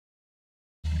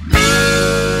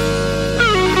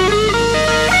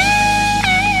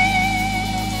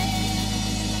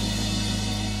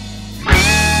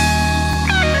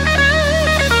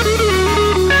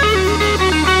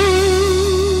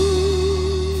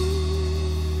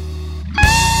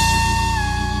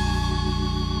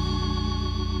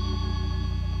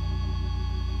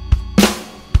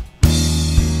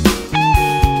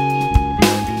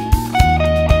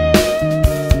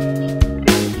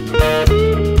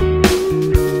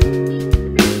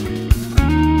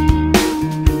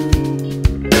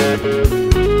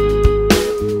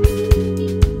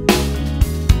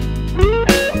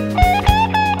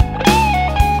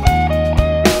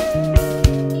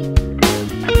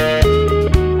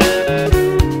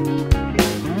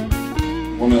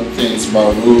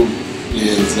about Rube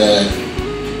is that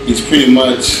he's pretty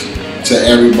much to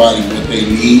everybody what they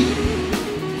need.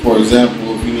 For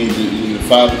example, if you need a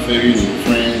father figure, you need a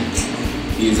friend,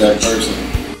 he's that person.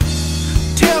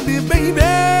 Tell me, baby,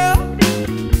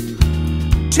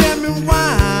 tell me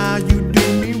why you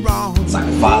did me wrong. It's like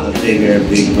a father figure, a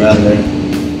big brother. If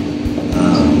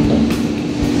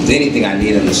there's anything I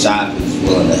need in the shop, he's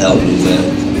willing to help me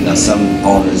with. You know, some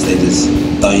owners, they just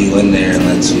throw you in there and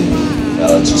let you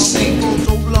sink.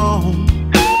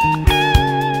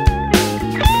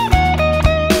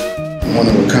 One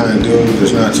of a kind dude.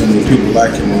 There's not too many people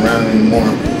like him around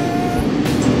anymore.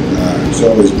 He's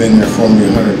always been there for me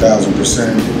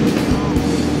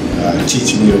 100,000%.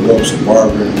 Teaching me the ropes of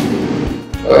barbering.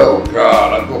 Oh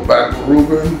God, I go back to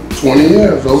Ruben 20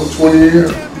 years, over 20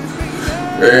 years.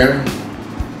 And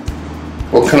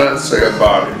what can I say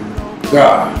about it?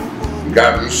 God, he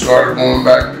got me started going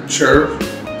back to church.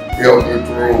 He helped me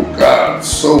through, God,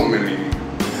 so many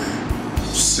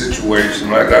situations.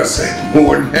 Like I said,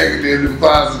 more negative than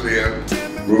positive.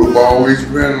 Rube always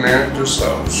been there, just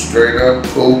a straight up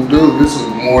cool dude. This is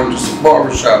more than just a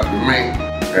barbershop to me.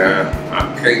 And I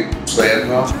can't say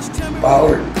enough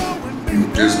about it. You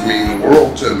just mean the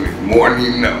world to me, more than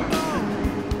you know.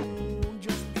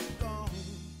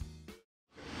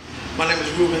 My name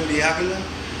is Ruben DeAvila.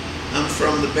 I'm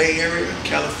from the Bay Area,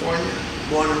 California,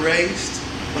 born and raised.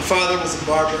 My father was a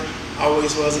barber,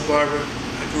 always was a barber.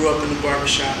 I grew up in the barber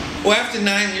shop. Well, after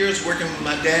 9 years working with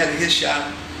my dad at his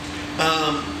shop,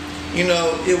 you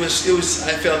know,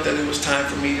 I felt that it was time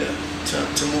for me to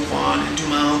move on and do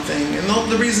my own thing. And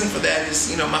the reason for that is,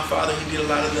 you know, my father, he did a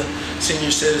lot of the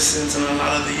senior citizens and a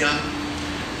lot of the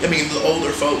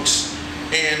older folks.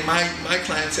 And my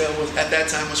clientele was, at that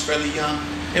time, was fairly young.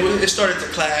 It started to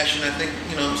clash, and I think,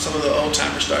 you know, some of the old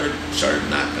timers started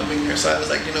not coming there. So I was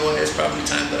like, you know what, it's probably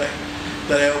time that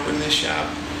I open this shop.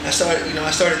 I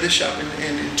started this shop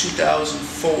in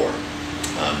 2004,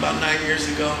 about 9 years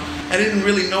ago. I didn't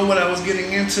really know what I was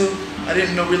getting into. I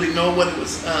didn't really know what it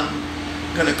was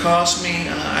going to cost me.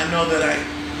 I know that I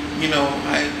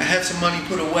had some money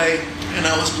put away, and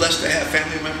I was blessed to have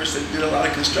family members that did a lot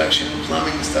of construction and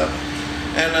plumbing and stuff.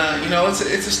 And you know, it's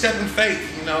a step in faith.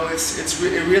 You know, it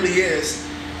really is.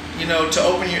 You know, to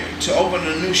open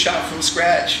a new shop from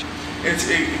scratch, it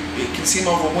can seem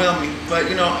overwhelming, but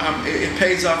you know, it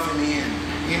pays off in the end.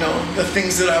 You know, the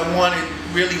things that I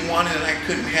really wanted, and I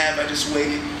couldn't have, I just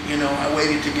waited. You know, I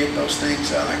waited to get those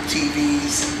things, like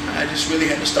TVs. I just really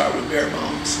had to start with bare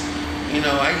bones. You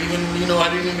know, I didn't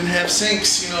even have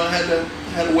sinks. You know, I had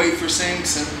to wait for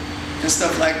sinks and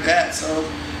stuff like that. So,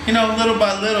 you know, little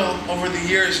by little over the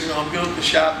years, you know, I built the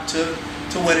shop to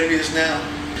what it is now.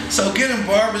 So getting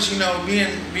barbers, you know, being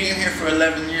here for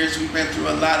 11 years, we've been through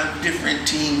a lot of different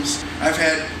teams. I've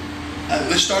had,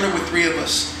 it started with 3 of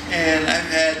us, and I've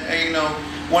had, you know,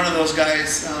 one of those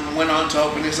guys went on to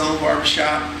open his own barber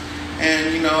shop,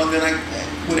 and you know, then I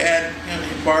would add, you know, a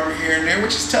barber here and there,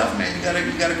 which is tough, man. You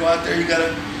gotta go out there, you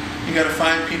gotta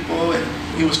find people, and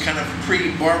it was kind of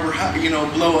pre-barber, you know,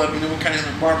 blow up. You know, we're kind of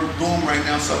in a barber boom right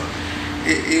now, so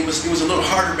it was a little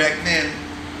harder back then.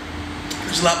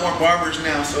 There's a lot more barbers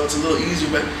now, so it's a little easier,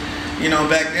 but you know,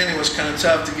 back then it was kind of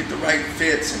tough to get the right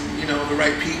fits and, you know, the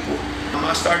right people.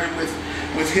 I started with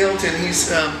Hilton. He's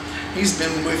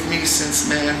been with me since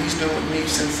we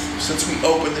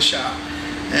opened the shop,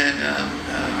 and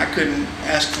I couldn't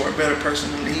ask for a better person.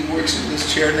 He works in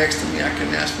this chair next to me. I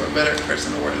couldn't ask for a better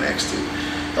person to work next to.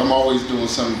 I'm always doing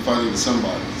something funny to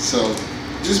somebody. So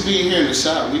just being here in the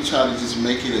shop, we try to just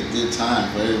make it a good time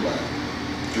for everybody.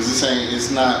 Because it's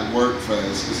not work for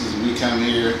us. We come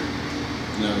here,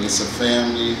 you know, it's a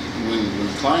family. When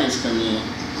the clients come in,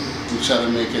 we try to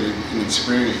make it an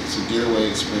experience, a getaway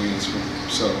experience for them.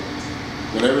 So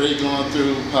whatever they're going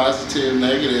through, positive,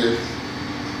 negative,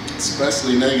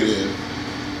 especially negative,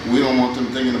 we don't want them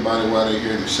thinking about it while they're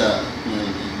here in the shop. You know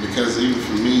what I mean? Because even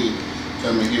for me,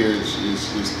 coming here is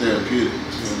therapeutic. You know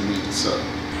what I mean? So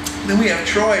then we have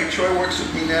Troy. Troy works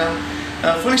with me now.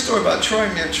 Funny story about Troy,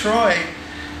 man. Troy,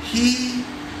 he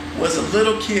was a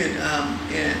little kid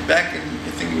back in,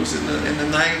 I think it was in the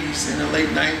 90s, in the late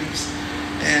 90s.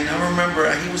 And I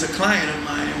remember he was a client of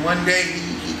mine, and one day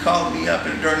he called me up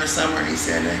during the summer, and he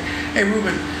said, "Hey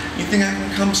Ruben, you think I can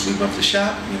come sweep up the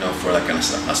shop, you know, for like a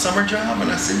summer job?"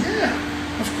 And I said, "Yeah,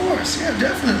 of course, yeah,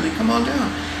 definitely, come on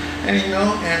down." And you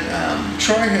know, and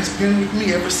Troy has been with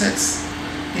me ever since.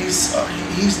 He's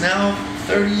now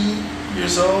 30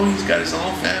 years old. He's got his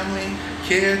own family,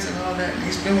 kids, and all that. And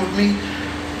he's been with me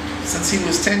since he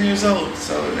was 10 years old.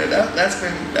 So that's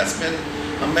been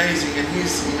amazing. And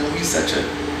he's such a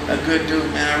a good dude,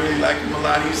 man. I really like him a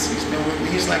lot. He's been with me.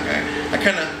 He's like I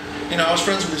kind of, you know, I was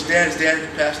friends with his dad. His dad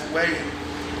had passed away,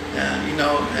 and you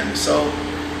know, and so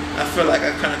I feel like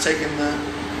I've kind of taken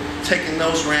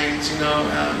those reins. You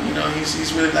know,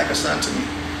 he's really like a son to me.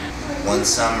 One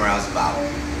summer I was about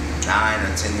 9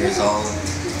 or 10 years old.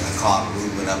 I called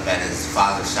Ruben up at his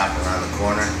father's shop around the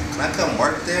corner. Can I come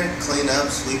work there, clean up,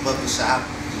 sweep up the shop,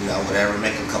 you know, whatever,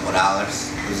 make a couple dollars?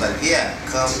 He was like, yeah,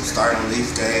 come start on these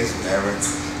days, whatever.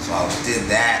 So I did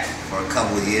that for a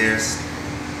couple of years.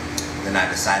 Then I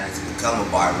decided to become a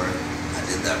barber. I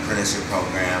did the apprenticeship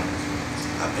program.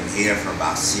 I've been here for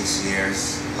about 6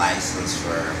 years, licensed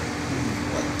for,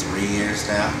 what, 3 years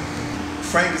now?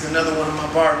 Frank is another one of my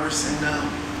barbers, and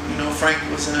you know, Frank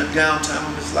was in a downtime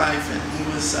of his life, and he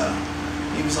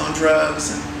was on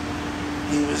drugs, and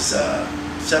he was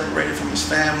separated from his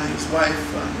family. His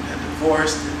wife had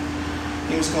divorced, and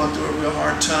he was going through a real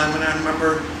hard time. And I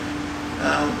remember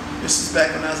this is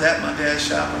back when I was at my dad's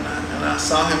shop, and I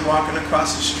saw him walking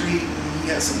across the street, and he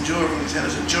had some jewelry in his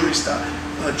hand. There's a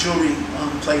jewelry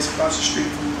place across the street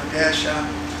from my dad's shop,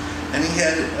 and he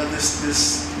had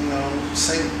this you know,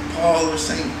 St. Paul or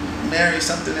St. Mary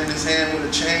something in his hand with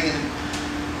a chain,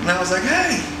 and I was like,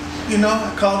 hey, you know,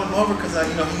 I called him over because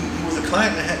you know, he was a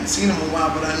client and I hadn't seen him in a while,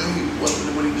 but I knew what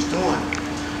he was doing.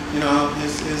 You know,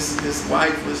 his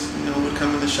wife was, you know, would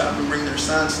come in the shop and bring their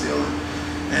son still,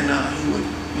 and he would,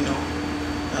 you know,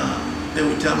 they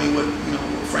would tell me what, you know,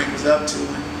 what Frank was up to,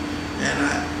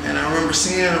 and I remember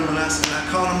seeing him, and I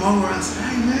called him over. I said,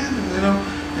 hey man, and, you know,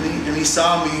 and he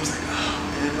saw me. He was like, oh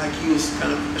man, like he was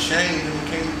kind of ashamed, and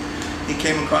he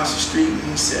came across the street and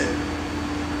he said,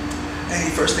 hey,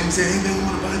 first thing he said, hey man, you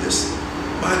want to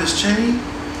buy this chain?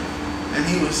 And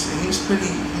he was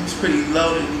pretty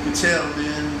loaded. You could tell,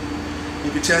 man.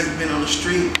 You could tell he'd been on the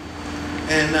street.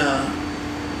 And I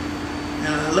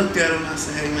looked at him and I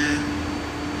said, hey man,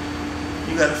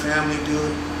 you got a family,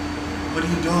 dude. What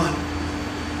are you doing?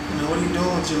 You know, what are you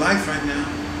doing with your life right now?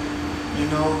 You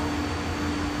know?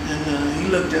 And he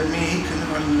looked at me. He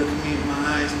couldn't hardly look at me in my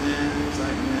eyes, man. He was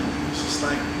like, man, it was just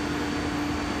like,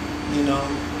 you know.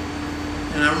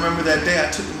 And I remember that day I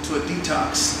took him to a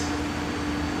detox,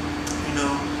 you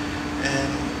know, and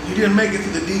he didn't make it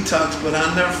through the detox, but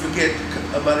I'll never forget,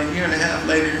 about a year and a half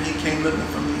later, he came looking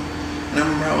for me. And I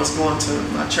remember I was going to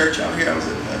my church out here. I was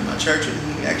at my church, and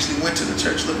he actually went to the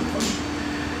church looking for me.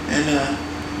 And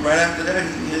right after that,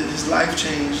 his life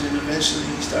changed, and eventually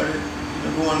he started, you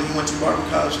know, he went to Barber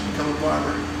College to become a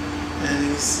barber.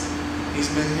 And he's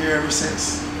been here ever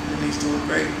since, and he's doing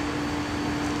great.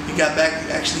 He got back.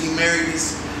 Actually, he married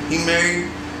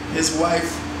his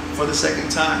wife for the second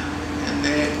time, and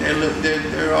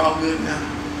they're all good now.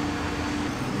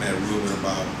 I met Ruben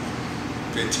about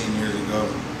 15 years ago.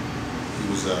 He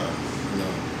was a, you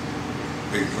know,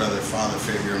 big brother, father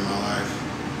figure in my life.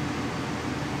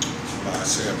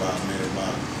 Maybe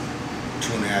about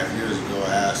 2.5 years ago,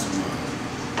 I asked him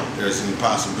if there's any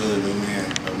possibility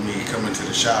of me coming to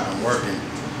the shop and working,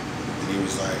 and he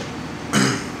was like,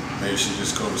 maybe you should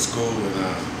just go to school and,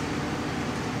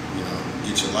 you know,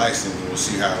 get your license, and we'll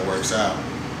see how it works out.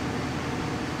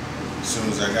 As soon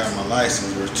as I got my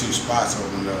license, there were 2 spots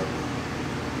opened up.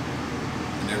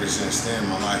 And ever since then,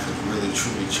 my life has really,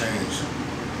 truly changed.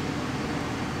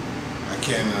 I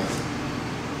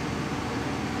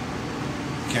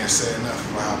can't say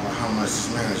enough about how much this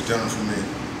man has done for me.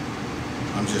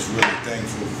 I'm just really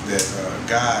thankful that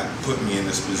God put me in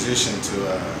this position to,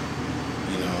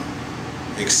 you know,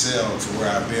 excel to where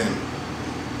I've been,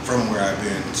 from where I've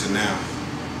been to now.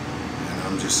 And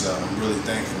I'm just, I'm really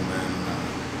thankful, man.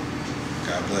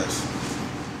 God bless.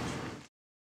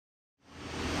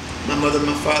 My mother and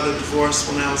my father divorced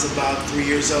when I was about 3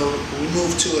 years old. We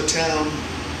moved to a town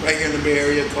right here in the Bay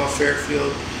Area called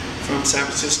Fairfield from San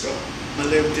Francisco. I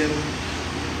lived in,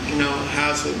 you know, a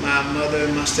house with my mother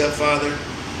and my stepfather,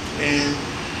 and,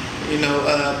 you know,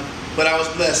 but I was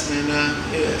blessed, man.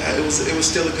 It was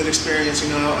still a good experience, you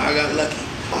know. I got lucky.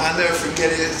 I'll never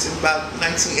forget it. It's about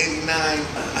 1989.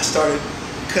 I started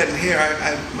cutting hair.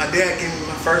 My dad gave me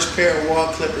my first pair of wall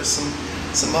clippers,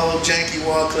 some old janky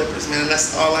wall clippers, man.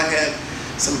 That's all I had.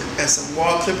 Some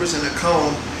wall clippers and a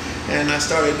comb, and I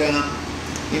started,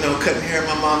 you know, cutting hair in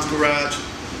my mom's garage.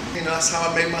 You know, that's how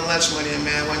I made my lunch money,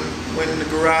 man. Went in the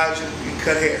garage and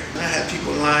cut hair. I had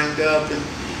people lined up, and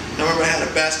I remember I had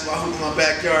a basketball hoop in my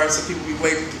backyard, so people be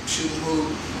waiting to shoot and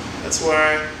hoop. That's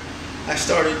where I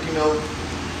started, you know,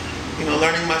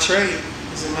 learning my trade. It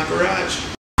was in my garage.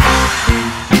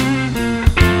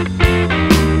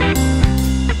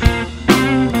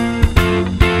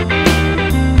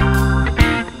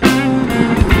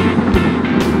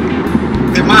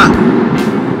 Hey, Mom,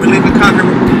 when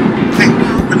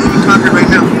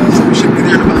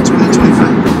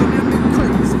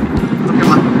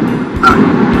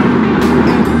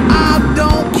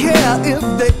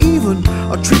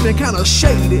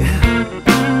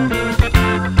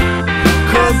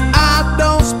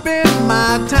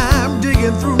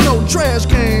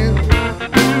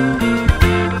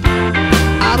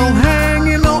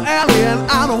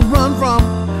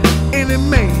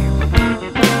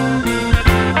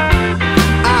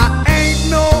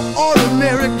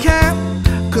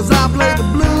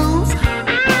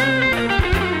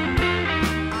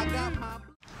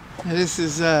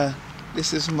This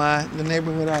is the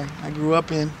neighborhood I grew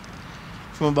up in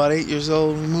from about 8 years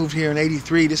old. We moved here in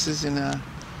 '83. This is in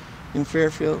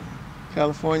Fairfield,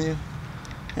 California,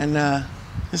 and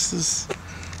this is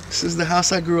the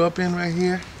house I grew up in right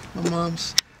here. My mom,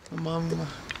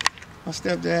 my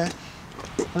stepdad.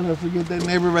 I'll never forget that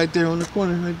neighbor right there on the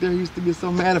corner right there. He used to get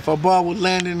so mad if a ball would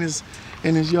land in his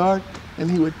yard, and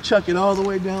he would chuck it all the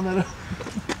way down that.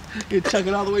 He'd chuck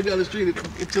it all the way down the street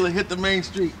until it hit the main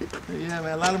street. Yeah,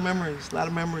 man, a lot of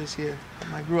memories here.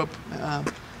 I grew up,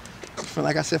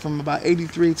 like I said, from about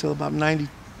 '83 till about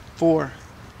 '94.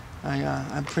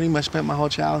 I pretty much spent my whole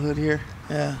childhood here.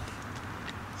 Yeah,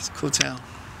 it's a cool town.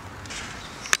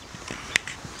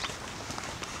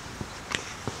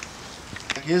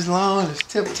 His lawn is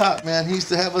tip top, man. He used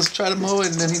to have us try to mow it,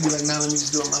 and then he'd be like, "Nah, let me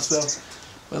just do it myself."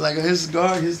 But like his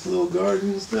little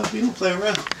garden and stuff, he don't play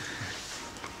around.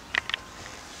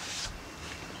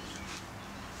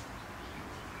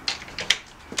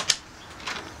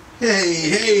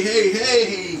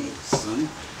 Hey! Son.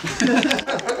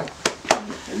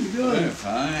 How you doing?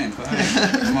 Fine.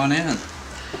 Come on in.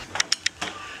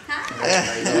 How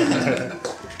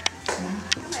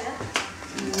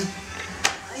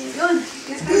you doing?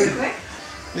 Guess pretty quick.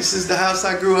 This is the house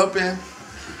I grew up in.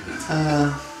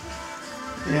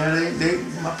 Yeah,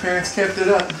 my parents kept it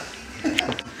up.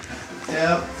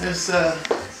 Yeah, there's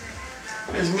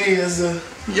me as a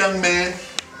young man.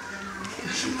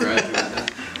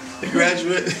 The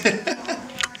graduate.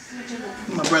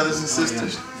 My brothers and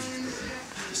sisters.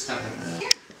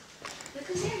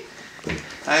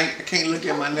 I can't look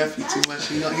at my nephew too much.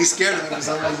 He's scared of me for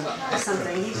some reason.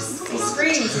 Something. He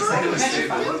screams. He's like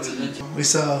petrified. We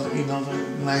saw, the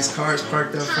nice cars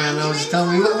parked up front. I was just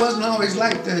telling me it wasn't always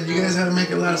like that. You guys had to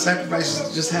make a lot of sacrifices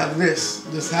to just have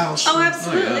this house. Oh,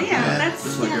 absolutely. Yeah. That's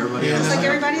just like everybody else. Just like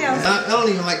everybody else. I don't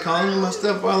even like calling him my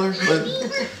stepfather, but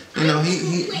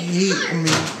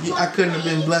I couldn't have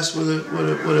been blessed with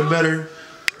a better,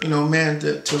 man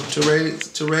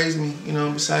to raise me,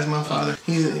 besides my father.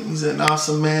 He's an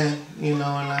awesome man, and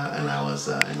I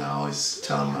always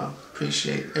tell him I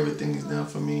appreciate everything he's done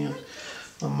for me, and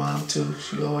my mom too.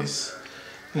 She always,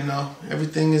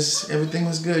 everything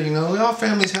was good. All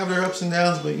families have their ups and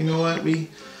downs, but you know what?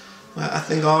 I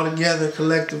think all together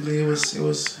collectively it was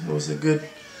a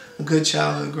good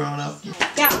childhood growing up.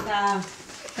 Yeah,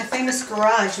 the famous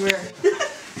garage where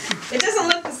it doesn't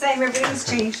look the same. Everything's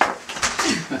changed. Come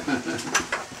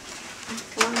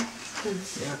on.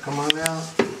 Yeah, come on now.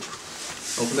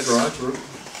 Open the garage, Ruben.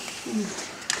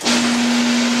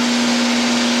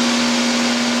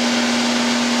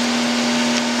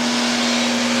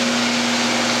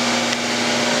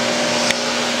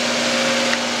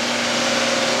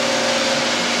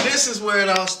 This is where it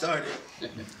all started.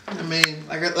 I mean,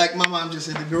 like my mom just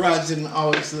said, the garage didn't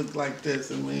always look like this.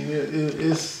 I mean, it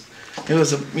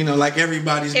was like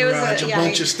everybody's garage, a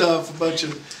bunch of stuff, a bunch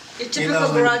of. Your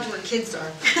typical garage where kids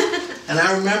are. And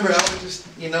I remember I would just,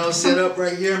 sit up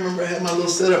right here. I remember I had my little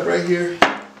setup right here.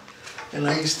 And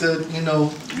I used to,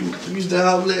 use the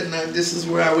outlet, and this is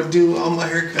where I would do all my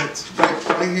haircuts,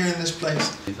 right here in this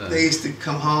place. They used to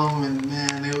come home, and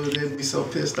man, they'd be so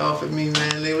pissed off at me,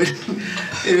 man. They would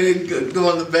go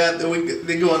in the bathroom.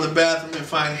 They go in the bathroom and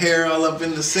find hair all up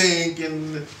in the sink,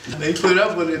 and they put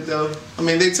up with it though. I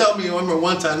mean, they told me, I remember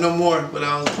one time, no more, but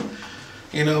I was,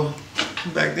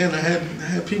 back then I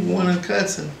had people wanting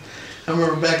cuts, and I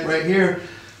remember back right here.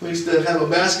 We used to have a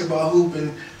basketball hoop,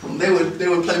 and they would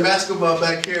play basketball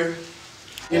back here,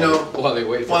 while they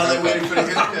waited for the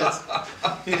haircuts.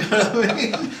 You know what I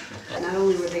mean? Not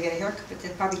only would they get a haircut, but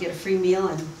they'd probably get a free meal,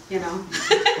 and and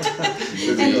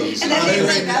then they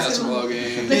play basketball.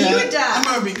 Game. But he would. I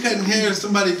remember be cutting hair, and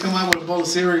somebody come out with a bowl of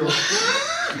cereal.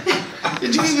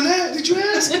 Did you even ask? Did you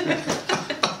ask?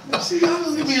 See, y'all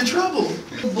gonna get me in trouble.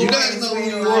 You guys know who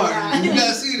you are. You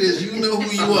guys see this, you know who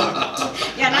you are.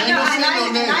 Yeah, and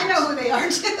I know who they are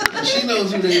too. She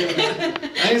knows who they are.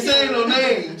 I ain't saying no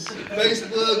names.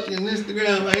 Facebook and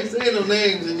Instagram, I ain't saying no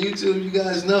names. And YouTube, you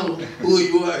guys know who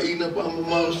you are eating up on my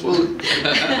mom's food.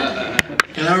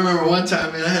 And I remember one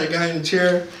time, man, I had a guy in the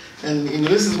chair, and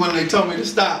this is when they told me to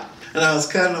stop. And I was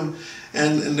cutting him,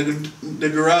 and the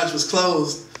garage was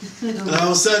closed. And all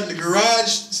of a sudden, the garage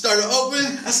started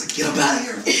opening. I said, "Get up out of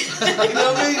here!" You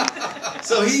know what I mean?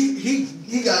 So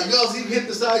he got ghost. He hit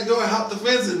the side door, hopped the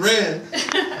fence, and ran.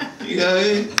 You know what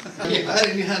I mean? I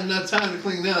didn't even have enough time to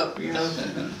clean up.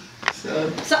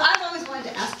 So I've always wanted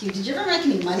to ask you, did you ever make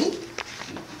any money?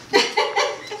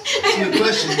 It's a good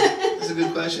question. It's a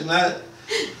good question.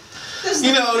 There's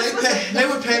You know, they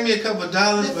would pay me a couple of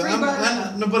dollars, but I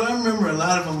remember a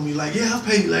lot of them would be like, yeah, I'll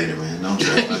pay you later, man. Don't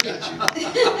stress, I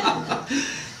got you.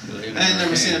 I ain't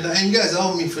never seen it. And you guys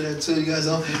owe me for that too. You guys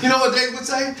owe. You know what they would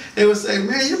say? They would say,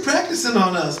 man, you're practicing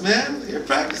on us, man. You're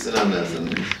practicing on us.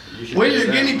 And we're your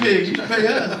guinea pig. You should pay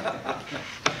us.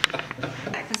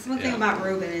 Because one thing about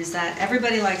Ruben is that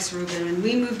everybody likes Ruben. When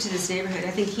we moved to this neighborhood,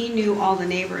 I think he knew all the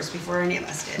neighbors before any of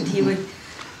us did. He would,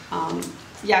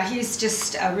 yeah, he's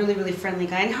just a really, really friendly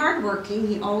guy and hardworking.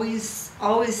 He always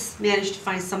managed to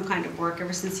find some kind of work.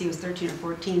 Ever since he was 13 or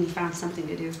 14, he found something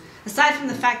to do. Aside from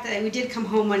the fact that we did come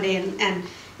home one day and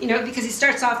you know, because he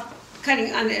starts off cutting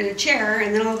in a chair,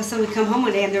 and then all of a sudden we come home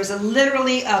one day and there's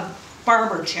literally a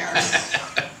barber chair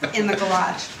in the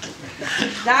garage.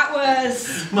 That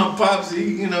was... My pops,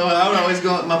 you know, I would always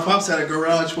go, my pops had a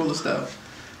garage full of stuff.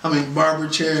 I mean, barber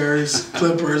chairs,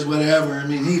 clippers, whatever. I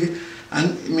mean,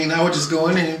 I would just go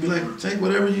in there and be like, take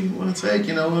whatever you want to take,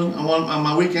 you know. I want on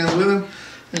my weekends with him,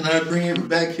 and I'd bring it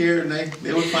back here, and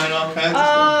they would find all kinds of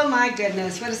stuff. Oh my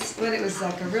goodness, what it was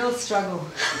like, a real struggle.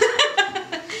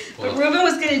 But Ruben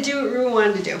was going to do what Ruben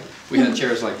wanted to do. We had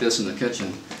chairs like this in the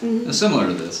kitchen, similar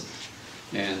to this,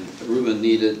 and Ruben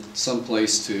needed some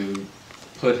place to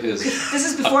put his. This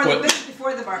is before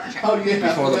the barber chair. Oh yeah,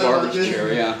 before the barber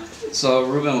chair, yeah. So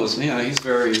Ruben was, you know, he's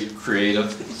very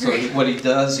creative. So what he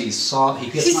does, he gets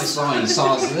my saw and he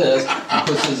saws this and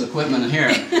puts his equipment in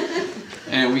here.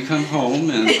 And we come home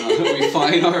and we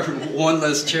find our one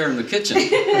less chair in the kitchen.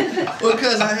 Well,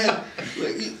 because I had,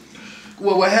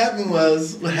 well, what had happened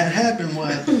was, I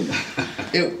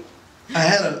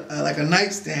had a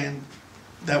nightstand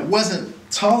that wasn't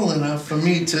tall enough for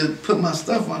me to put my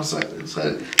stuff on, so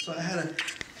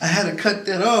I had to cut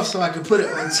that off so I could put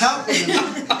it on top of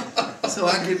it, so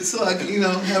I could you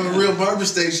know, have a real barber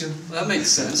station. That makes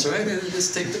sense, right?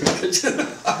 Just take the picture.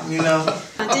 You know.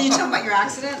 Did you tell him about your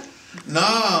accident?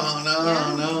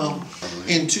 No.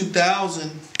 In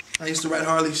 2000, I used to ride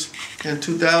Harleys. In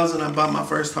 2000, I bought my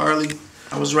first Harley.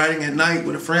 I was riding at night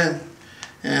with a friend,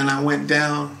 and I went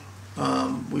down.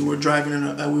 We were riding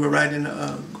in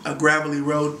a gravelly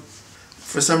road.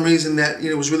 For some reason,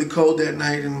 it was really cold that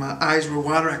night, and my eyes were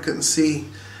water. I couldn't see,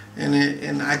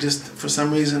 and I just, for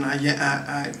some reason,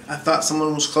 I thought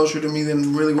someone was closer to me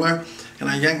than really were, and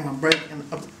I yanked my brake,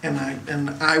 and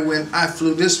I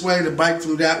flew this way. The bike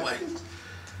flew that way,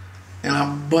 and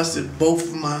I busted both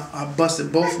of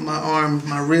my arms,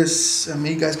 my wrists. I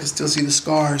mean, you guys can still see the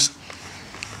scars.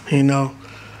 You know,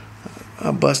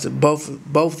 I busted both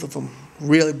of them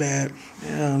really bad.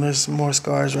 Yeah, and there's some more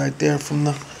scars right there from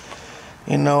the.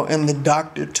 You know, and the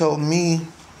doctor told me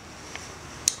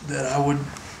that I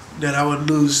would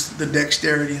lose the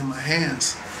dexterity in my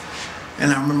hands.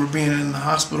 And I remember being in the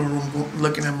hospital room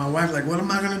looking at my wife like, what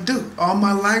am I gonna do? All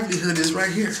my livelihood is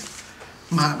right here.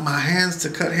 My hands to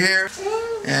cut hair.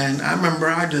 And I remember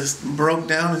I just broke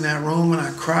down in that room and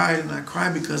I cried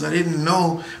because I didn't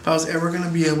know if I was ever gonna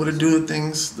be able to do the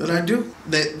things that I do.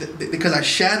 Because I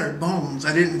shattered bones.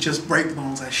 I didn't just break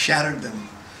bones, I shattered them.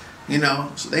 You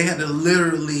know, so they had to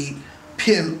literally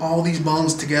pin all these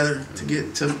bones together to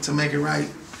get to make it right.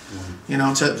 You know,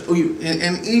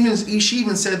 and she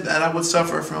even said that I would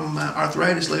suffer from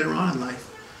arthritis later on in life,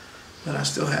 but I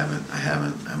still haven't.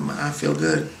 I feel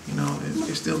good. You know,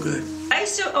 it's still good. I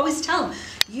used to always tell them,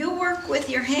 you work with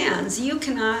your hands. You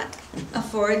cannot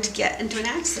afford to get into an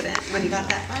accident when you got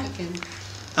that bike. And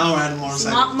I don't ride a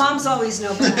motorcycle. Moms always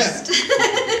know best.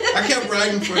 I kept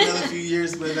riding for another few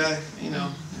years, but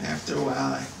after a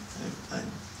while,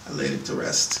 I laid it to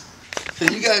rest. So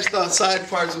you guys thought side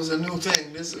parts was a new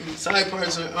thing. Side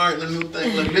parts aren't a new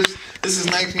thing. Look, this is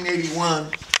 1981.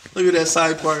 Look at that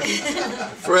side part,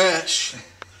 fresh.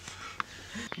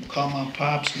 I'll call my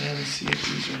pops, man, and see if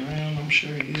he's around. I'm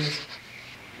sure he is.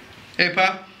 Hey,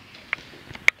 Pop.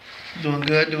 Doing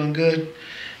good.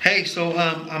 Hey, so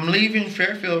I'm leaving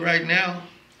Fairfield right now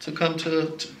to come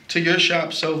to your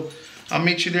shop. So I'll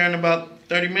meet you there in about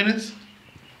 30 minutes.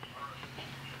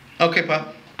 Okay,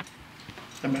 Pop.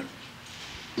 Bye-bye.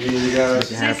 You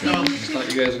guys. I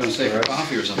thought you guys were going to stay for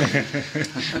coffee or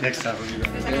something. Next time we'll be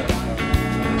back.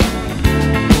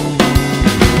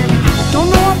 Don't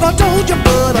know if I told you,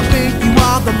 but I think you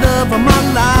are the love of my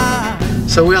life.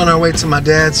 So we're on our way to my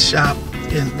dad's shop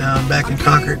back in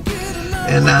Concord.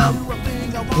 And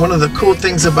one of the cool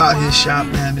things about his shop,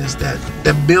 man, is that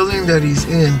the building that he's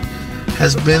in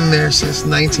has been there since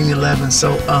 1911,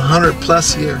 so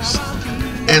 100+ years.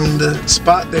 And the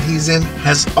spot that he's in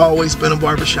has always been a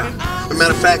barbershop. As a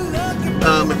matter of fact,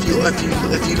 if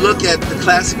you look at the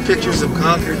classic pictures of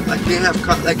Concord, like they have,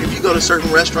 like if you go to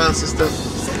certain restaurants and stuff,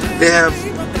 they have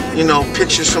you know,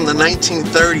 pictures from the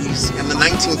 1930s and the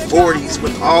 1940s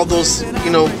with all those,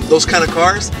 you know, those kind of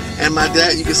cars. And my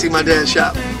dad, you can see my dad's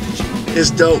shop. It's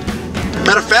dope.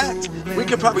 Matter of fact, we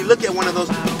could probably look at one of those,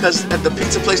 because at the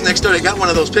pizza place next door, they got one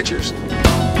of those pictures.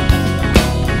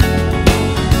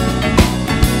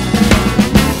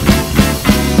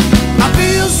 I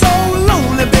feel so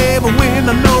lonely, baby, when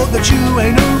I know that you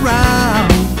ain't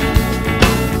around.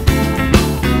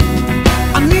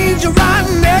 I need you right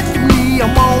next to me,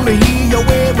 I wanna hear your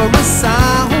every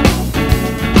sound.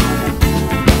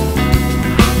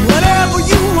 Whatever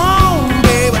you want,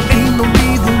 baby, ain't no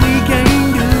reason we can't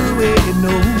do it,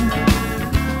 no.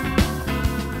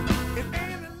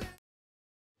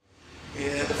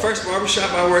 Yeah, the first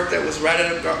barbershop I worked at was right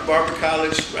at Barber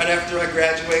College, right after I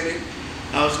graduated.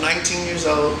 I was 19 years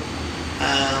old,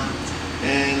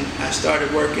 and I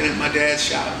started working at my dad's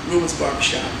shop, Ruben's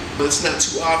Barbershop. But it's not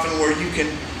too often where you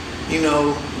can, you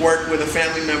know, work with a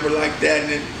family member like that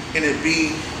and it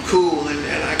be cool.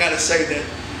 And I gotta say that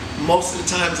most of the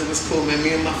times it was cool, man.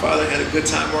 Me and my father had a good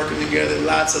time working together,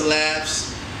 lots of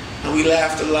laughs, and we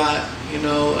laughed a lot, you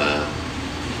know.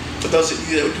 For those of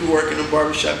you that do work in a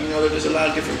barbershop, you know that there's a lot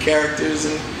of different characters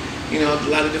and, you know, a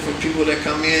lot of different people that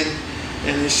come in.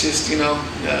 And it's just, you know,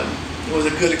 it was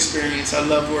a good experience. I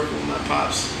loved working with my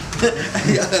pops.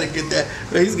 Y'all gotta get that.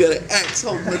 He's got an axe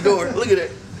holding the door. Look at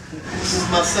it. This is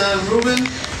my son, Ruben.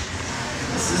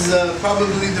 This is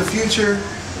probably the future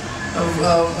of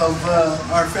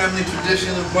our family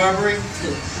tradition of barbering.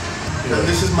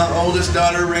 This is my oldest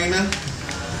daughter, Raina.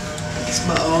 This is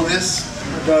my oldest,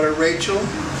 my daughter, Rachel.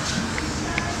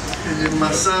 And then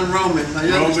my son, Roman, my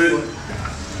youngest boy.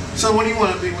 So what do you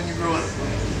want to be when you grow up?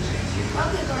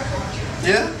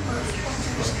 Yeah?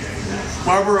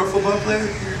 Barber or football player?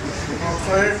 Football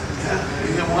player? Yeah,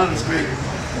 either one is great.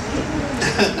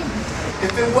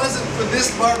 If it wasn't for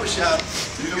this barbershop,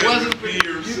 if it wasn't for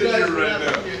you guys right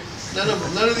now,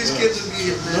 none of these kids would be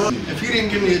here, man. If he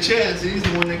didn't give me a chance, he's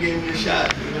the one that gave me a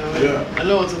shot. You know? Yeah. I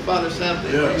know it's a father-son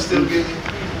thing, but he still gave me.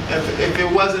 If it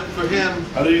wasn't for him,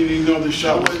 I didn't even know the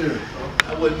shop was here.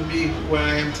 I wouldn't be where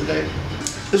I am today.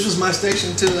 This was my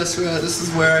station too. This is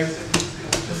where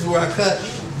I cut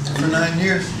for 9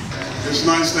 years. It's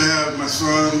nice to have my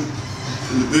son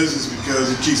in the business because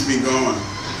it keeps me going.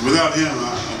 Without him,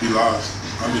 I'd be lost.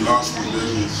 I'd be lost in the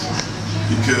business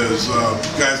because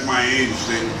guys my age,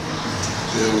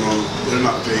 they're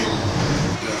not paid.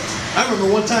 Yeah. I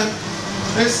remember one time,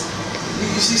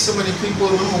 you see so many people.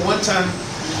 I remember one time,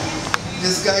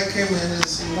 this guy came in,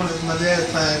 one of my dad's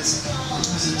clients.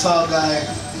 He's a tall guy.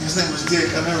 His name was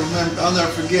Dick. I'll never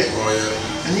forget. Oh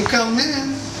yeah. And he come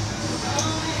in.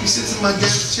 He sits in my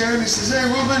dad's chair and he says, "Hey,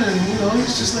 Ruben," and you know,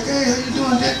 he's just like, "Hey, how you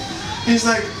doing, Dick?" And he's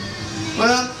like,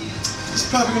 "Well, it's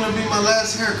probably gonna be my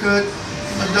last haircut.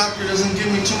 My doctor doesn't give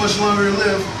me too much longer to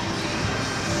live."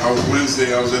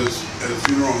 Wednesday. I was at a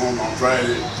funeral home on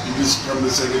Friday. He just come to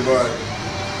say goodbye.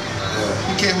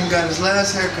 Yeah. He came and got his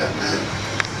last haircut, man,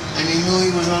 and he knew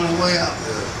he was on his way out.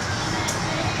 Yeah.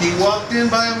 He walked in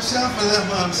by himself and left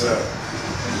by himself.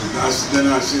 Yeah.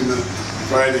 Then I seen the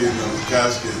Friday in the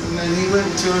casket. And then he went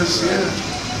to his,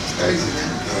 it's crazy, man.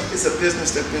 Yeah. It's a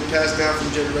business that's been passed down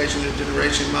from generation to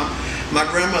generation. My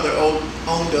grandmother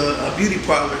owned a beauty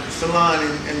parlor, salon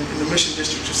in the Mission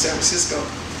District of San Francisco.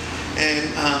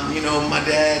 And, you know, my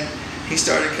dad, he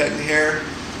started cutting hair,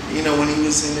 you know, when he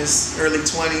was in his early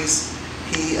 20s.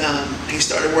 He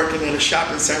started working at a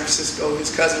shop in San Francisco,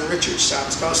 his cousin Richard's shop.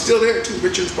 It's called, still there too,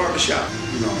 Richard's Barber Shop.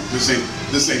 You know, this ain't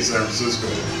San Francisco.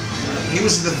 He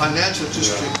was in the financial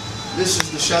district. Yeah. This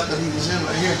is the shop that he was in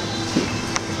right here.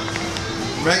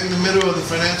 Right in the middle of the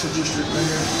financial district right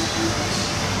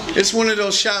here. It's one of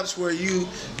those shops where you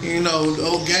know, the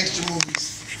old gangster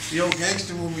movies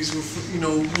were, you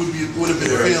know, would have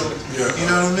been filmed. Yeah. You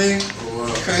know what I mean? Oh,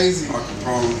 wow. Crazy.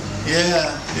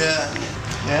 Yeah.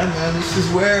 Yeah, man, this is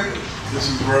where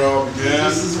it all began.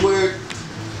 This is where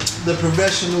the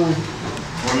professional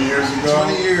 20 years ago.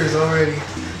 20 years already.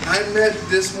 I met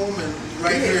this woman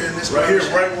right here in this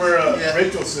barbershop. Right where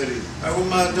Rachel's sitting. Right where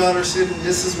my daughter's sitting.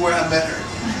 This is where I met her.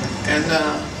 And,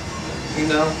 you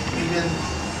know, we've been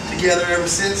together ever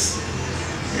since.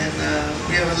 And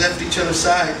we haven't left each other's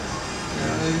side.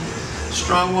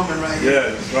 Strong woman right here.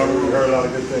 Yeah, strong woman. Heard a lot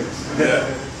of good things.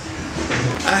 Yeah.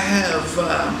 I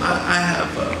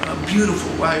have a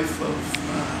beautiful wife of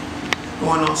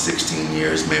going on 16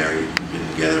 years married. We've been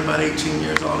together about 18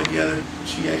 years altogether.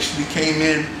 She actually came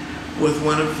in with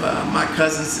one of my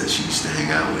cousins that she used to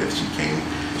hang out with.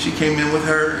 She came in with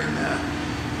her,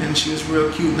 and she was real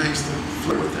cute, and I used to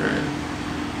flirt with her. And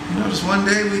you know, just one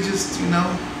day we just, you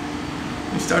know,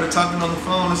 We started talking on the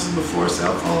phone. This is before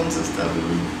cell phones and stuff.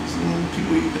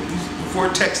 Before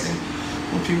texting,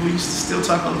 when people used to still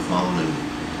talk on the phone, and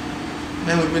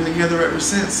man, we've been together ever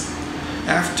since.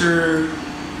 After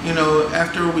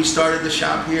we started the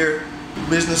shop here,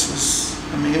 business was,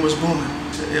 it was booming.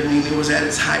 It was at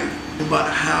its height. We bought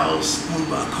a house, we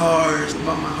bought cars, we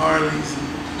bought my Harleys,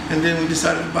 and then we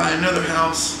decided to buy another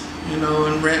house, and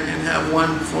rent and have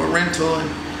one for rental, and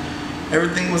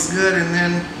everything was good. And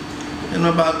then in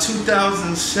about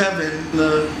 2007,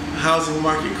 the housing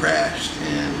market crashed,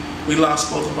 and we lost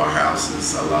both of our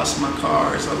houses. I lost my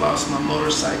cars, I lost my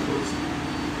motorcycles,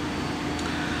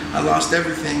 I lost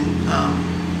everything.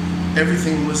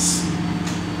 Everything was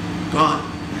gone.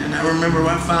 And I remember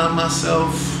I found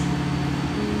myself,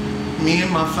 me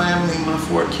and my family, my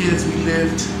 4 kids, we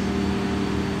lived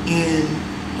in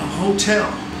a hotel.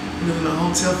 We lived in a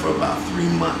hotel for about 3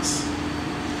 months.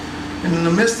 And in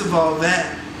the midst of all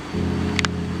that,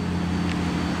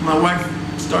 my wife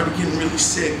started getting really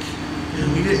sick,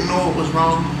 and we didn't know what was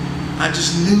wrong. I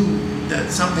just knew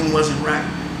that something wasn't right.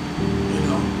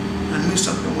 I knew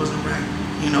something wasn't right.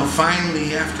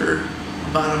 Finally, after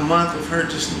about a month of her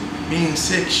just being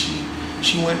sick,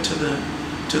 she went to the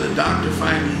doctor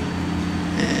finally,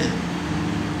 and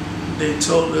they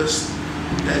told us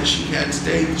that she had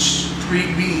stage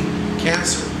 3B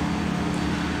cancer,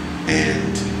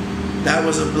 and that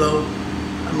was a blow.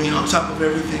 On top of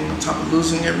everything, on top of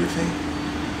losing everything,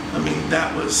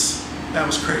 that was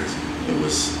crazy.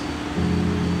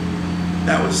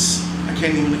 I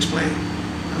can't even explain.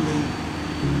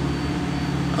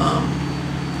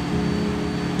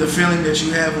 The feeling that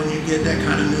you have when you get that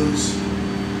kind of news,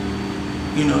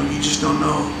 you just don't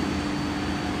know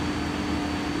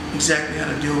exactly how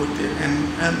to deal with it.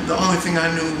 And the only thing I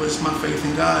knew was my faith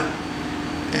in God,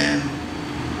 and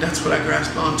that's what I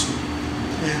grasped onto.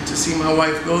 And to see my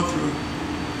wife go through,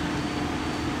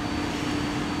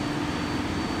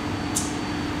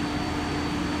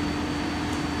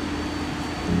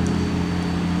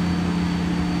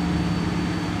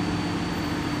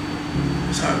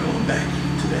 it's hard going back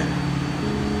to that.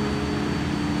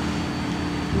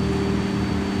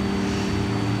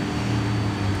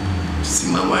 To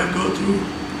see my wife go through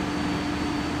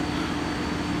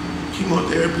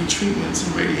chemotherapy treatments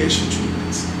and radiation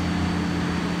treatments.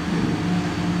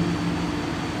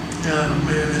 Oh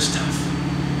man, that's tough.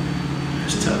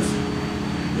 It's tough.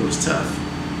 It was tough.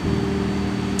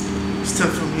 It's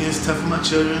tough for me. It's tough for my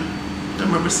children. I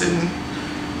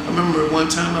remember one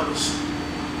time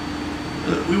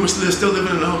we were still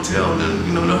living in a hotel, and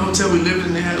then, the hotel we lived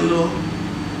in, they had a little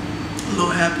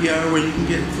happy hour where you can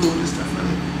get food and stuff.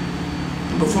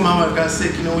 And before my wife got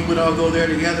sick, we would all go there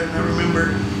together. And I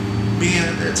remember being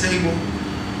at that table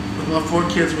with my 4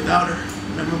 kids without her.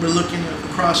 And I remember looking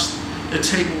across the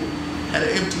table at an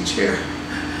empty chair.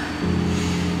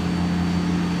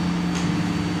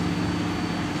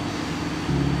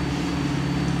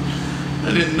 I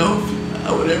didn't know if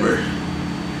I would ever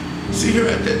see her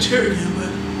at that chair again, but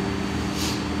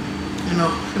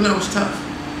that was tough.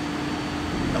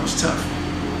 That was tough.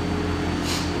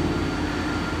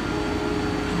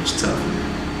 It was tough.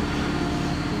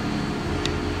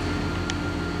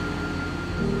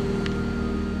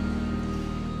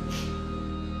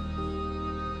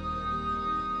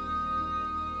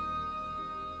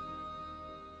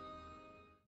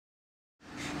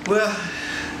 Well,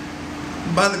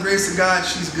 by the grace of God,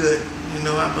 she's good.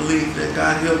 I believe that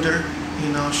God healed her.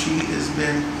 She has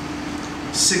been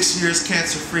 6 years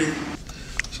cancer-free.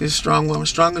 She's a strong woman,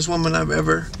 strongest woman I've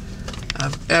ever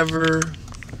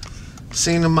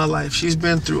seen in my life. She's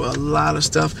been through a lot of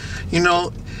stuff.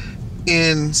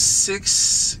 In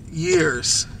 6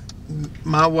 years,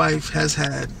 my wife has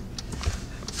had,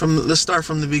 let's start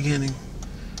from the beginning,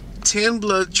 10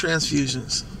 blood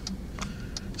transfusions.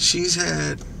 She's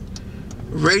had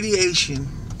radiation,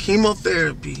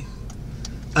 chemotherapy,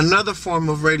 another form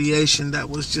of radiation that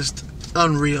was just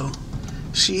unreal.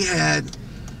 She had,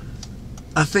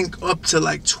 I think, up to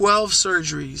like 12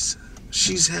 surgeries.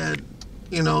 She's had,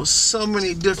 so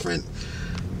many different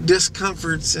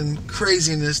discomforts and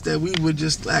craziness that we would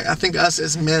just, I think us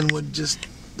as men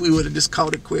we would have just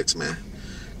called it quits, man.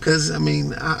 Because,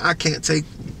 I can't take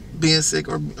being sick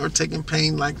or taking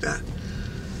pain like that.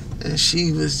 And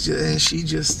she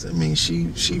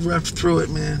roughed through it,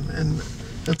 man. And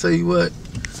I'll tell you what,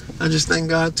 I just thank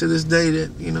God to this day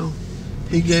that,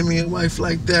 He gave me a wife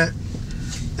like that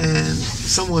and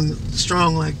someone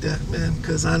strong like that, man.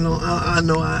 Because I don't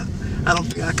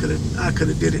think I could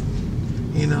have did it.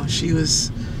 She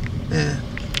was,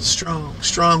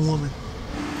 strong woman.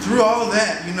 Through all of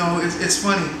that, it's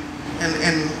funny,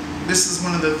 and this is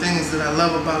one of the things that I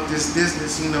love about this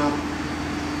business, you know,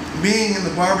 being in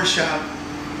the barbershop,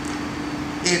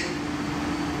 it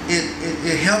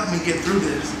helped me get through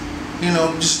this. You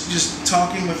know, just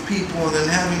talking with people and then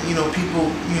having, you know,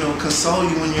 people, you know, console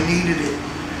you when you needed it.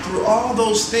 Through all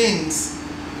those things,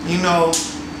 you know,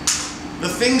 the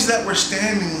things that were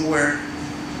standing were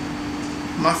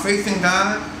my faith in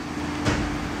God,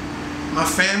 my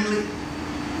family,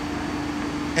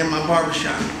 and my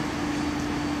barbershop.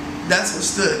 That's what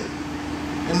stood.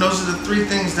 And those are the three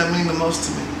things that mean the most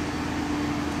to me.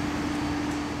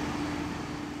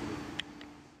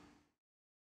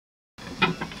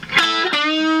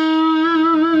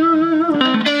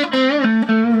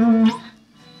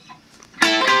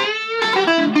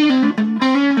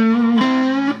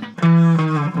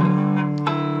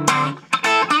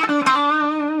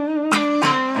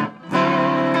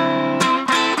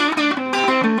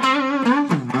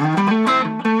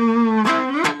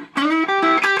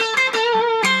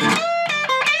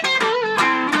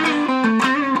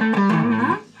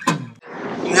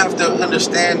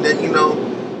 Understand that, you know,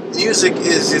 music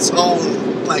is its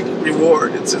own, like,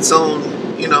 reward. It's its own,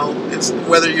 you know, it's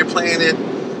whether you're playing it,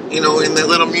 you know, in that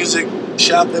little music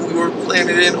shop that we were playing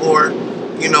it in, or,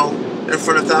 you know, in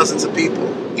front of thousands of people.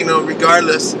 You know,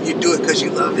 regardless, you do it because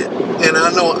you love it. And I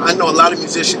know a lot of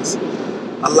musicians,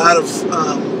 a lot of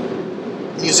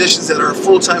musicians that are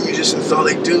full-time musicians, is all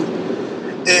they do.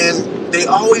 And they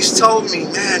always told me,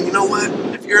 man, you know what,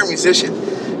 if you're a musician,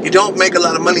 you don't make a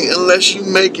lot of money unless you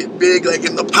make it big, like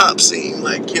in the pop scene,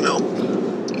 like, you know,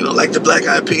 like the Black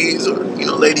Eyed Peas, or, you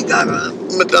know, Lady Gaga,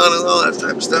 Madonna, all that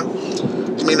type of stuff.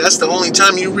 I mean, that's the only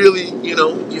time you really, you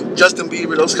know, Justin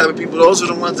Bieber, those kind of people, those are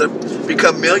the ones that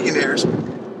become millionaires.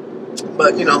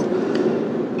 But, you know,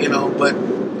 but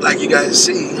like you guys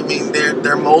see, I mean,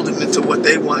 they're molding into what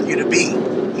they want you to be,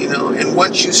 you know. And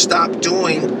once you stop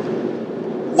doing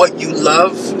what you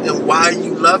love and why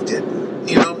you loved it,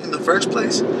 you know, in the first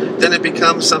place, then it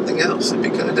becomes something else.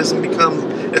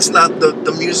 It's not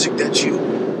the music that you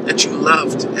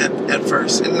loved at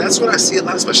first. And that's what I see a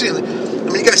lot, especially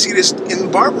you guys see this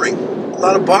in barbering. A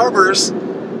lot of barbers,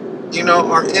 you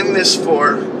know, are in this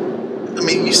for, I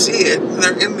mean, you see it,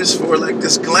 they're in this for, like,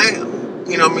 this glam,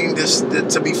 you know what I mean,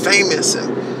 to be famous,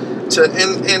 and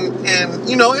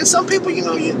you know, and some people, you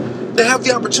know, they have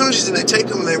the opportunities and they take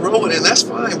them and they roll with it, and that's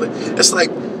fine. But it's like,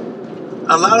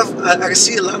 I can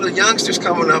see a lot of youngsters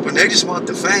coming up and they just want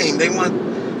the fame. They want,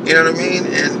 you know what I mean?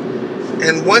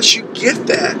 And once you get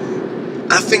that,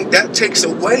 I think that takes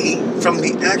away from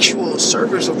the actual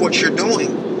service of what you're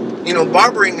doing. You know,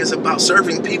 barbering is about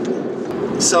serving people.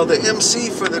 So the MC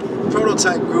for the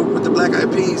prototype group with the Black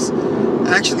Eyed Peas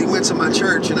actually went to my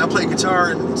church, and I play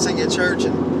guitar and sing at church,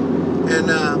 and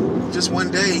just one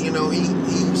day, you know, he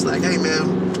was like, hey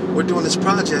man, we're doing this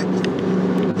project,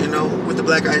 you know, with the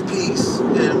Black Eyed Peas,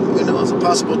 and, you know, there's a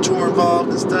possible tour involved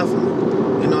and stuff,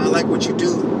 and, you know, I like what you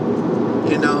do,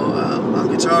 you know, on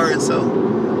guitar. And so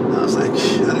I was like,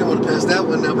 I didn't want to pass that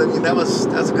one up. I mean, that was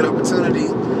a good opportunity,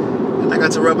 and I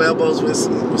got to rub elbows with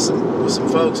some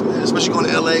folks, man. Especially going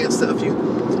to LA and stuff, you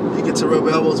get to rub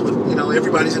elbows with, you know,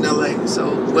 everybody's in LA. So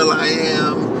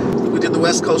will.i.am, we did the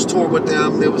West Coast tour with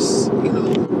them. There was, you know,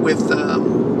 with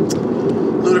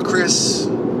Ludacris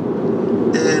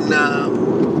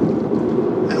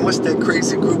and what's that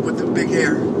crazy group with the big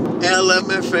hair?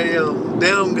 LMFAO.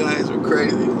 Them guys were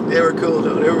crazy. They were cool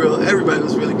though. They were real. Everybody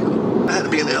was really cool. I had to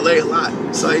be in LA a lot,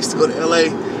 so I used to go to LA,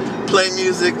 play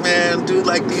music, man, do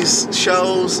like these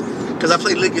shows, because I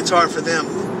played lead guitar for them.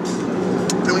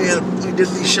 And we did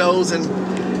these shows, and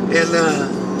then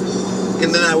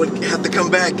I would have to come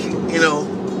back, you know,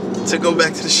 to go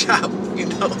back to the shop, you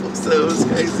know. So it was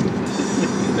crazy.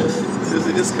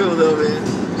 It's cool though, man.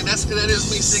 And that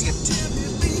is me singing.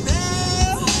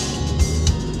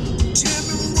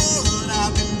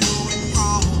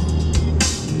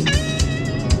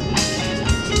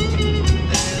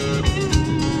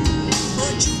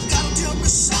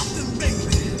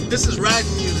 This is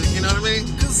riding music, you know what I mean?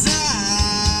 It's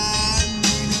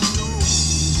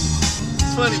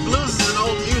funny, blues is an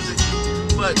old music,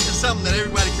 but it's something that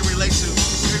everybody can relate to.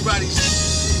 Everybody's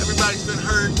been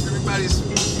hurt. Everybody's,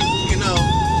 you know,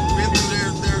 been through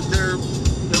their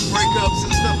breakups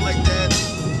and stuff like that.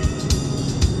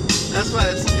 That's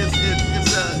why it's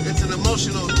an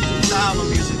emotional style of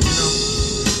music, you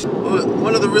know.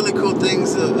 One of the really cool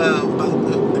things about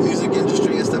the music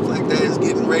industry and stuff like that is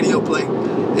getting radio play.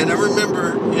 And I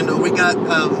remember, you know, we got,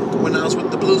 when I was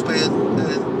with the blues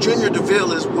band, Junior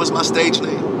DeAvila was my stage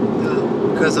name,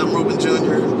 because I'm Ruben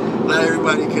Jr. and not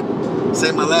everybody could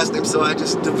say my last name, so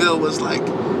DeAvila was like,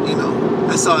 you know,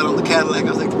 I saw it on the Cadillac, I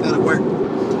was like, that'll work.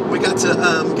 we got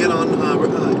to get on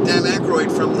Dan Aykroyd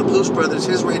from the Blues Brothers,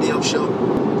 his radio show.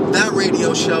 That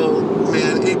radio show,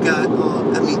 man, it got,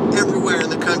 I mean, everywhere in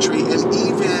the country, and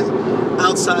even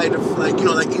outside of, like, you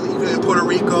know, like even in Puerto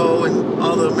Rico and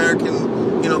all the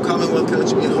American, you know, Commonwealth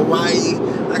country, in Hawaii.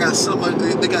 I got so much,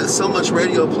 they got so much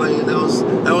radio playing.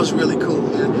 That was really cool,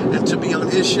 man. And to be on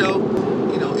his show,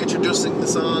 you know, introducing the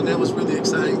song, that was really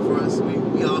exciting for us.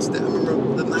 We all I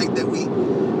remember the night that we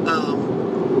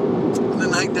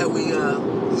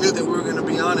knew that we were going to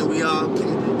be on it. We all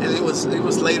came, and it was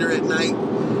later at night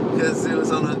because it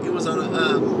was on a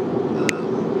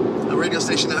radio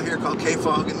station out here called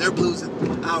K-Fog, and their blues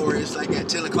hour is like at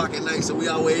 10 o'clock at night. So we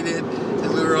all waited,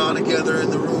 and we were all together in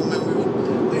the room, and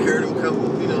we heard him come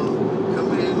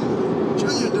in,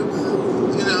 Junior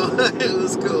DeAvila, you know. It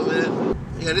was cool, man.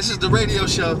 Yeah, this is the radio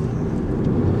show.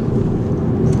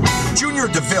 Junior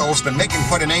DeAvila's been making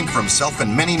quite a name for himself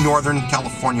in many Northern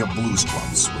California blues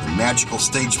clubs. With a magical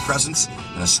stage presence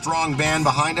and a strong band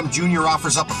behind him, Junior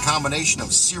offers up a combination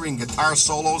of searing guitar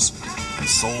solos and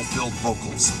soul-filled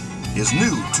vocals. His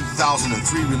new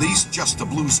 2003 release, Just a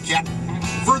Blues Cat,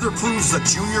 further proves that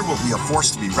Junior will be a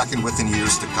force to be reckoned with in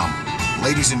years to come.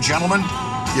 Ladies and gentlemen,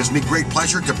 it gives me great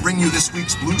pleasure to bring you this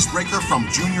week's Blues Breaker from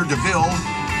Junior DeAvila.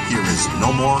 Here is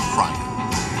No More Crying.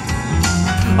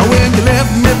 When you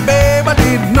left me, babe, I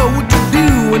didn't know what to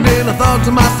do. And then I thought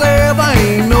to myself, I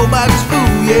ain't nobody's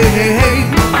fool, yeah.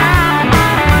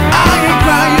 I ain't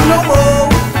crying no more.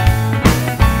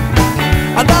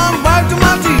 I done wiped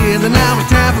my tears, and now it's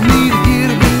time for me to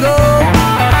get a below.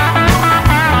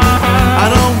 I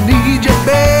don't need you,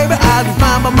 baby, I just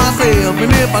find by myself.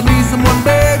 And if I need someone,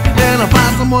 baby, then I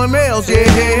find someone else,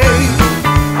 yeah.